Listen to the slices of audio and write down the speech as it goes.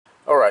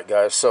Alright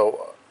guys,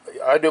 so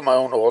I do my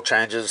own oil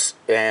changes,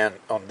 and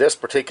on this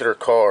particular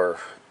car,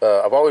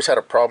 I've always had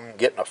a problem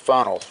getting a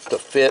funnel to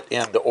fit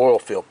in the oil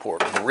fill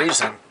port. And the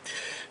reason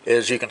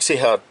is you can see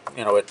how,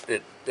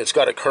 it's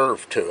got a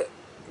curve to it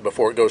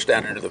before it goes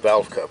down into the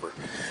valve cover.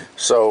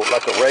 So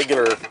like a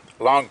regular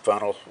long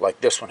funnel,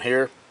 like this one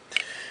here,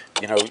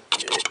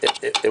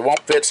 it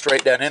won't fit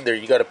straight down in there.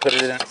 You got to put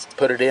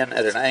it in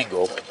at an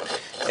angle,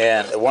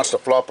 and it wants to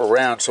flop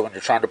around. So when you're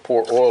trying to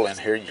pour oil in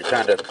here, you're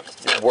kind of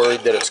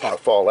worried that it's going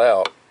to fall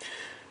out.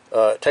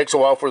 It takes a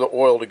while for the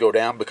oil to go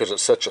down because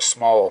it's such a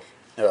small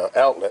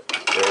outlet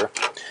there.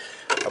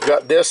 I've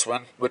got this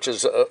one, which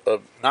is a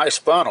nice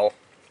funnel,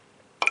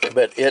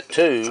 but it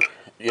too,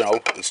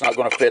 it's not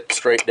going to fit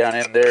straight down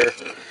in there.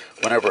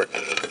 Whenever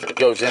it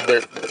goes in there,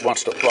 it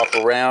wants to flop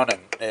around,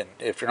 and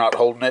if you're not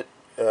holding it,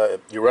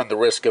 you run the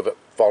risk of it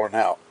falling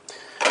out.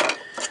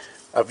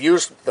 I've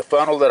used the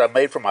funnel that I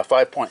made for my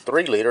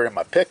 5.3 liter in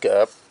my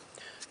pickup,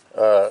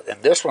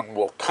 and this one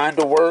will kind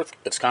of work.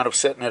 It's kind of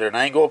sitting at an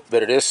angle,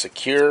 but it is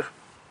secure.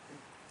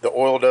 The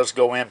oil does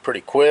go in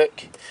pretty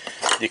quick.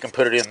 You can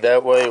put it in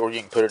that way, or you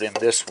can put it in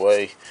this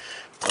way.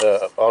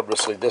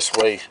 Obviously this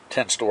way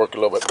tends to work a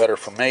little bit better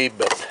for me,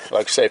 but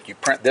like I say, if you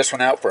print this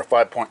one out for a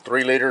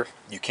 5.3 liter,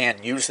 you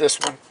can use this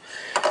one.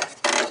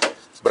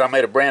 But I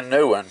made a brand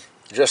new one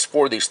just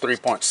for these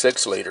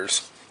 3.6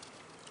 liters,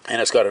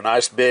 and it's got a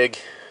nice big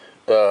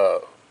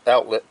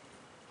outlet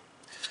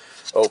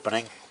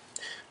opening.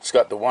 It's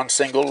got the one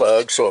single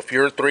lug, so if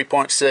your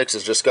 3.6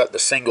 has just got the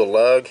single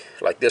lug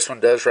like this one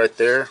does right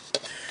there,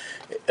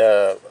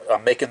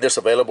 I'm making this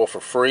available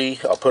for free.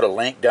 I'll put a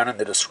link down in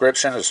the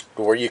description as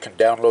to where you can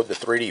download the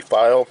 3D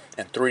file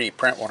and 3D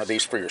print one of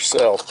these for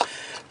yourself.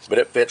 But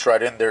it fits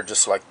right in there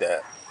just like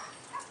that.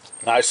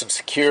 Nice and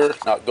secure,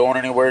 not going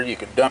anywhere. You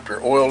can dump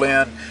your oil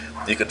in.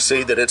 You can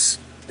see that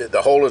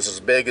the hole is as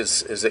big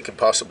as it can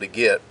possibly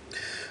get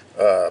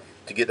to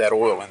get that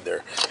oil in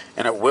there.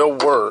 And it will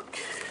work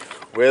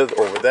with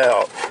or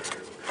without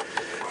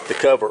the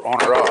cover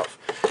on or off.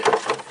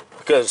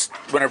 Because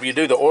whenever you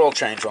do the oil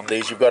change on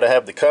these, you've got to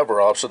have the cover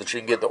off so that you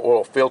can get the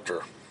oil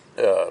filter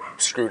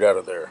screwed out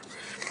of there.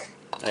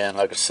 And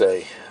like I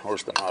say,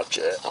 where's the notch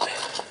at?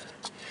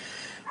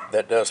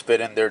 That does fit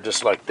in there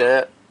just like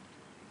that.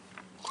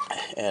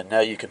 And now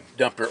you can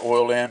dump your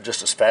oil in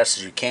just as fast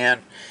as you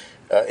can,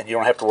 and you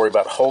don't have to worry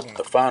about holding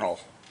the funnel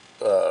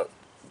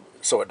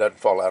so it doesn't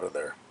fall out of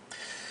there.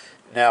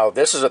 Now,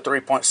 this is a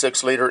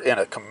 3.6 liter in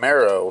a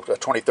Camaro, a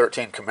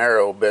 2013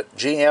 Camaro, but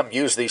GM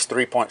used these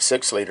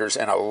 3.6 liters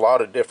in a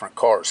lot of different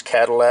cars,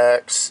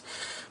 Cadillacs,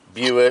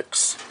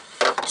 Buicks.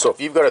 So if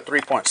you've got a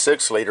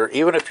 3.6 liter,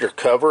 even if your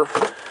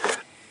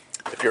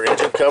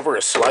engine cover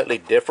is slightly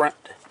different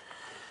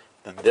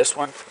than this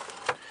one,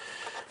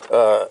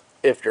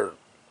 if your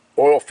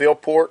oil fill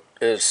port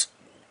is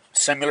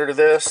similar to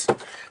this,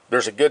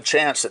 there's a good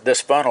chance that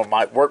this funnel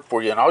might work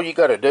for you. And all you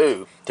got to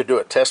do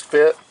a test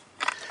fit,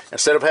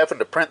 instead of having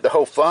to print the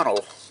whole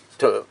funnel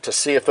to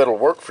see if it'll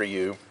work for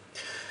you,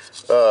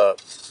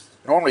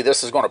 normally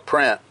this is going to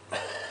print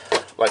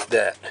like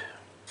that.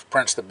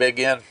 Prints the big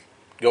end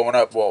going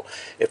up. Well,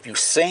 if you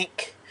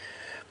sync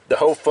the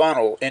whole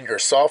funnel in your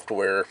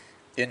software,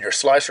 in your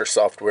slicer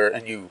software,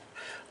 and you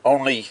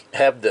only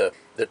have the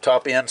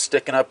top end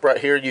sticking up right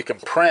here, you can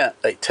print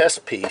a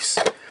test piece,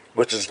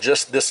 which is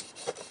just this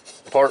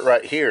part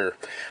right here,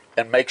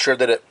 and make sure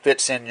that it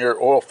fits in your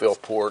oil fill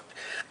port.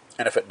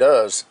 And if it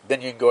does,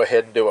 then you can go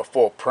ahead and do a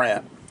full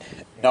print,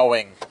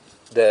 knowing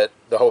that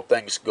the whole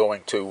thing's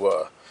going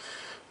to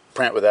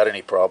print without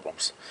any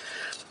problems.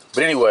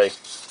 But anyway,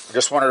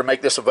 just wanted to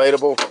make this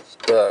available,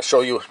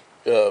 show you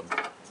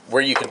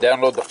where you can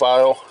download the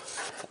file,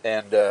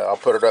 and I'll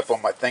put it up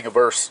on my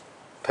Thingiverse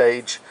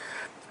page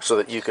so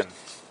that you can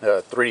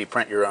 3D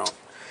print your own.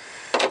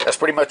 That's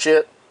pretty much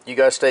it. You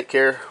guys take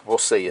care. We'll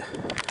see you.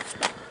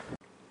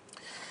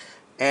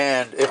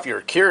 And if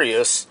you're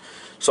curious,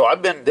 so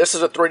this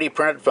is a 3D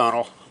printed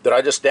funnel that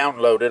I just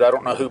downloaded. I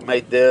don't know who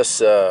made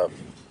this. Got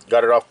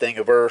it off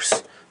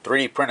Thingiverse.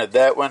 3D printed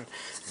that one.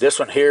 This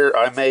one here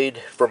I made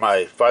for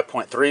my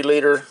 5.3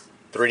 liter.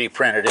 3D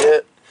printed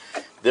it.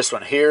 This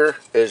one here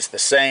is the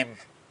same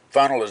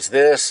funnel as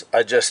this.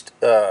 I just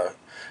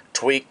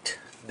tweaked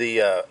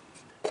the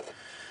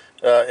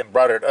and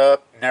brought it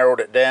up, narrowed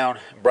it down,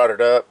 and brought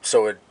it up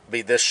so it'd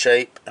be this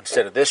shape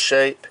instead of this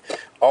shape.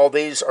 All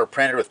these are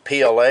printed with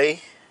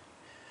PLA.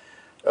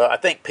 I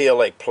think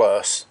PLA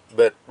Plus,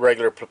 but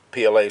regular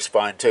PLA is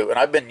fine too. And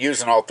I've been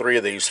using all three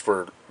of these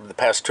for the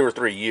past 2 or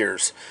 3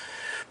 years,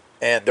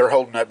 and they're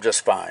holding up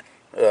just fine.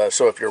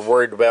 So if you're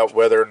worried about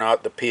whether or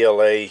not the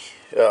PLA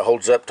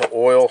holds up to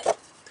oil,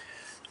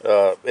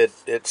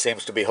 it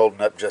seems to be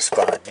holding up just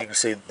fine. You can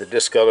see the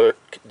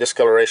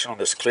discoloration on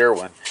this clear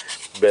one,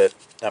 but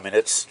I mean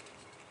it's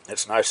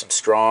nice and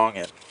strong,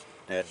 and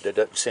it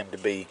doesn't seem to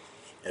be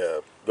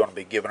going to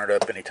be giving it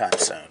up anytime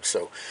soon.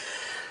 So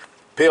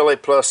PLA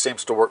Plus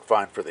seems to work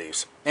fine for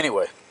these.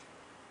 Anyway,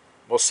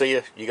 we'll see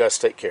you. You guys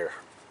take care.